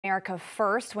America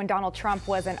first. When Donald Trump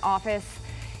was in office,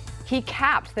 he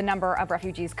capped the number of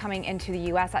refugees coming into the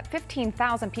U.S. at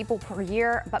 15,000 people per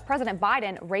year, but President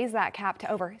Biden raised that cap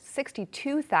to over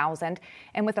 62,000.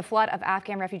 And with the flood of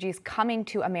Afghan refugees coming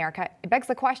to America, it begs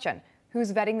the question,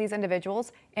 who's vetting these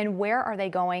individuals and where are they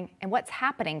going and what's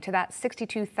happening to that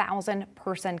 62,000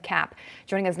 person cap?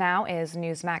 Joining us now is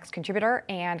Newsmax contributor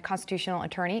and constitutional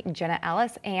attorney Jenna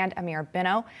Ellis and Ameer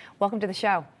Benno. Welcome to the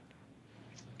show.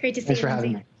 Great to see you. Thanks for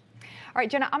having me. All right,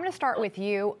 Jenna, I'm going to start with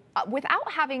you. Without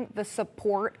having the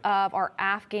support of our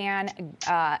Afghan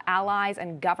allies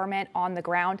and government on the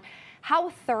ground, how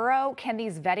thorough can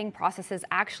these vetting processes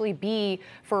actually be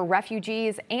for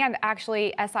refugees and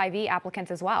actually SIV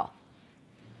applicants as well?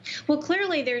 Well,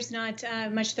 clearly there's not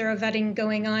much thorough vetting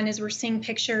going on, as we're seeing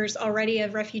pictures already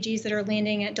of refugees that are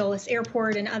landing at Dulles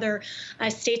Airport and other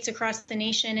states across the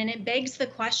nation. And it begs the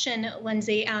question,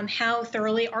 Lindsay, how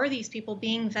thoroughly are these people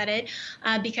being vetted?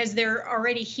 Because they're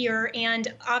already here.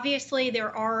 And obviously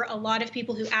there are a lot of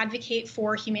people who advocate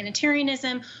for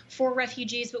humanitarianism, for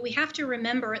refugees. But we have to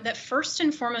remember that first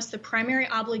and foremost, the primary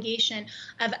obligation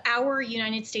of our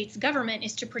United States government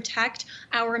is to protect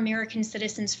our American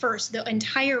citizens first. The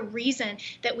entire reason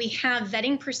that we have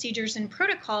vetting procedures and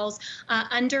protocols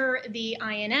under the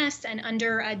INS and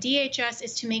under DHS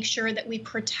is to make sure that we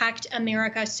protect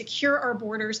America, secure our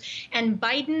borders. And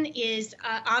Biden is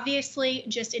obviously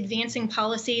just advancing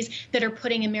policies that are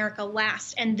putting America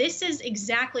last. And this is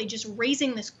exactly just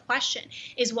raising this question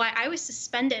is why I was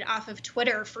suspended off of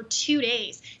Twitter for 2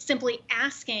 days, simply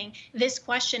asking this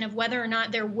question of whether or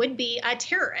not there would be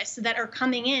terrorists that are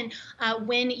coming in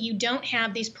when you don't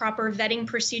have these proper vetting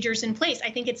procedures in place. I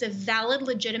think it's a valid,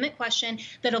 legitimate question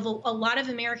that a lot of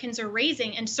Americans are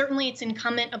raising, and certainly it's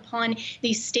incumbent upon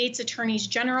the state's attorneys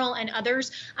general and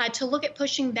others to look at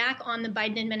pushing back on the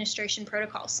Biden administration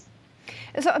protocols.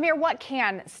 So, Ameer, what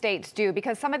can states do?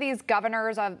 Because some of these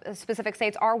governors of specific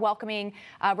states are welcoming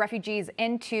refugees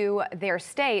into their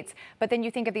states. But then you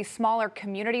think of these smaller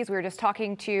communities. We were just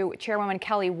talking to Chairwoman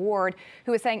Kelly Ward,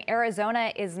 who was saying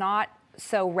Arizona is not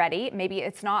so ready. Maybe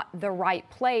it's not the right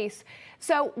place.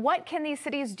 So what can these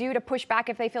cities do to push back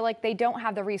if they feel like they don't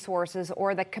have the resources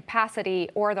or the capacity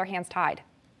or their hands tied?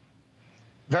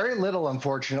 Very little,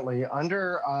 unfortunately.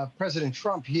 Under President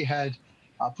Trump, he had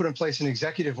put in place an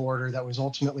executive order that was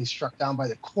ultimately struck down by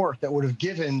the court that would have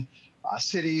given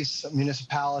cities,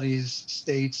 municipalities,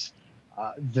 states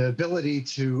the ability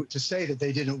to say that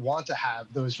they didn't want to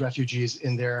have those refugees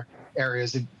in their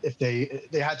areas if they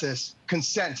had to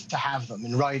consent to have them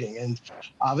in writing. And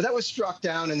but that was struck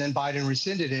down, and then Biden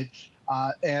rescinded it.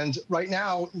 And right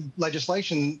now,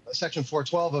 legislation, Section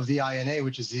 412 of the INA,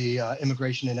 which is the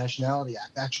Immigration and Nationality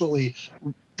Act, actually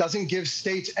doesn't give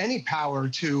states any power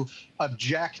to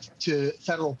object to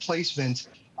federal placement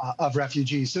of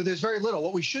refugees. So there's very little.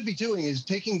 What we should be doing is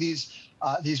taking these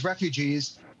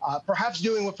refugees, perhaps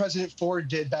doing what President Ford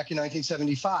did back in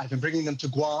 1975 and bringing them to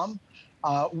Guam.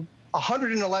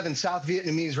 111 South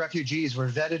Vietnamese refugees were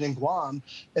vetted in Guam,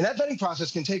 and that vetting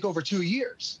process can take over 2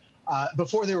 years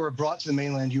before they were brought to the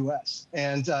mainland U.S.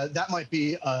 And that might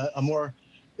be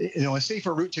a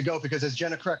safer route to go, because as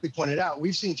Jenna correctly pointed out,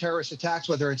 we've seen terrorist attacks,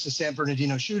 whether it's the San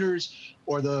Bernardino shooters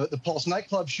or the Pulse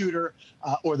nightclub shooter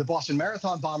or the Boston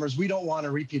Marathon bombers. We don't want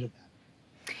a repeat of that.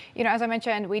 You know, as I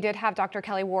mentioned, we did have Dr.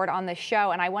 Kelly Ward on the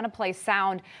show, and I want to play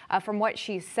sound from what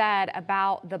she said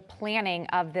about the planning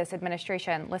of this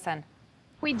administration. Listen.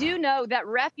 We do know that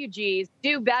refugees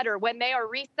do better when they are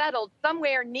resettled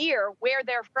somewhere near where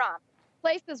they're from,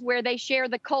 places where they share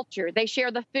the culture, they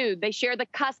share the food, they share the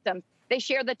customs, they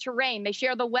share the terrain, they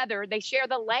share the weather, they share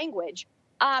the language.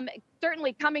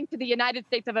 Certainly coming to the United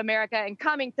States of America and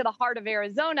coming to the heart of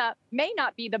Arizona may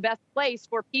not be the best place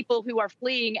for people who are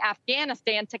fleeing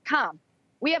Afghanistan to come.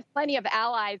 We have plenty of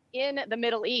allies in the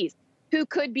Middle East who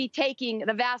could be taking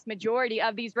the vast majority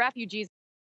of these refugees.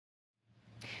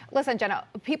 Listen, Jenna,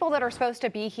 people that are supposed to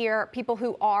be here, people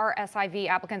who are SIV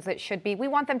applicants that should be, we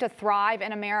want them to thrive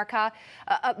in America.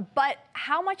 But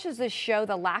how much does this show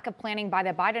the lack of planning by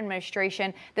the Biden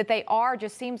administration that they are,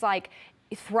 just seems like,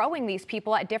 throwing these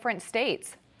people at different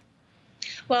states?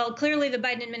 Well, clearly the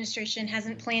Biden administration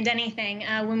hasn't planned anything.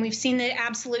 When we've seen the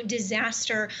absolute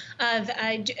disaster of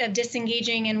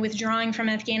disengaging and withdrawing from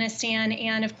Afghanistan,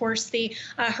 and of course the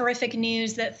horrific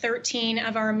news that 13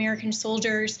 of our American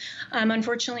soldiers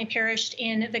unfortunately perished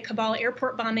in the Kabul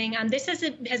airport bombing, this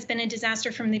has been a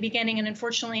disaster from the beginning, and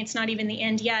unfortunately it's not even the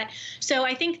end yet. So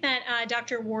I think that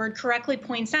Dr. Ward correctly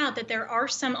points out that there are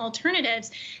some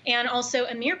alternatives, and also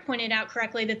Ameer pointed out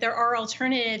correctly that there are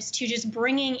alternatives to just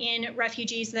bringing in refugees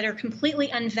refugees that are completely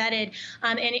unvetted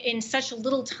and in such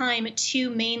little time to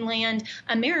mainland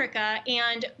America,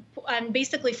 and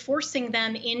basically forcing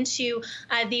them into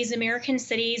these American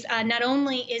cities. Not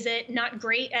only is it not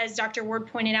great, as Dr. Ward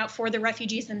pointed out, for the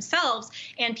refugees themselves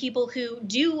and people who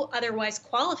do otherwise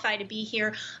qualify to be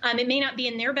here, it may not be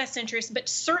in their best interest, but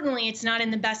certainly it's not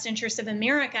in the best interest of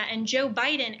America. And Joe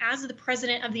Biden, as the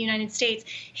president of the United States,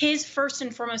 his first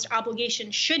and foremost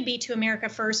obligation should be to America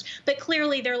first. But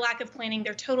clearly their lack of planning,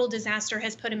 their total disaster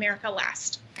has put America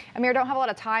last. Ameer, don't have a lot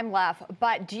of time left,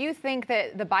 but do you think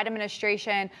that the Biden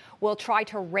administration will try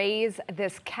to raise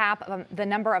this cap of the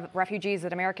number of refugees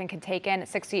that America can take in,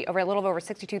 a little over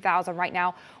 62,000 right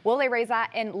now? Will they raise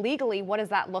that? And legally, what does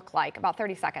that look like? About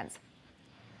 30 seconds.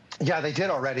 Yeah, they did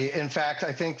already. In fact,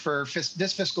 I think for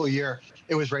this fiscal year,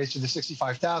 it was raised to the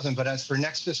 65,000. But as for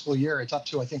next fiscal year, it's up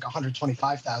to, I think,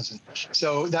 125,000.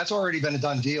 So that's already been a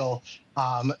done deal.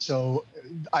 So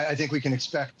I think we can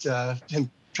expect him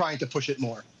trying to push it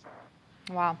more.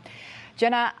 Wow.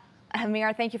 Jenna,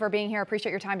 Ameer, thank you for being here.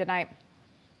 Appreciate your time tonight.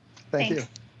 Thank you.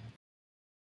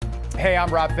 Hey, I'm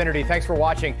Rob Finnerty. Thanks for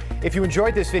watching. If you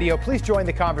enjoyed this video, please join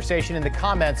the conversation in the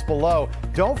comments below.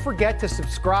 Don't forget to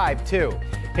subscribe, too.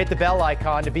 Hit the bell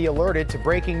icon to be alerted to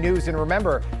breaking news. And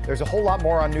remember, there's a whole lot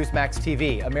more on Newsmax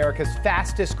TV, America's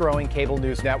fastest growing cable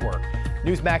news network.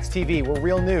 Newsmax TV, we're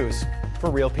real news for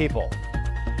real people.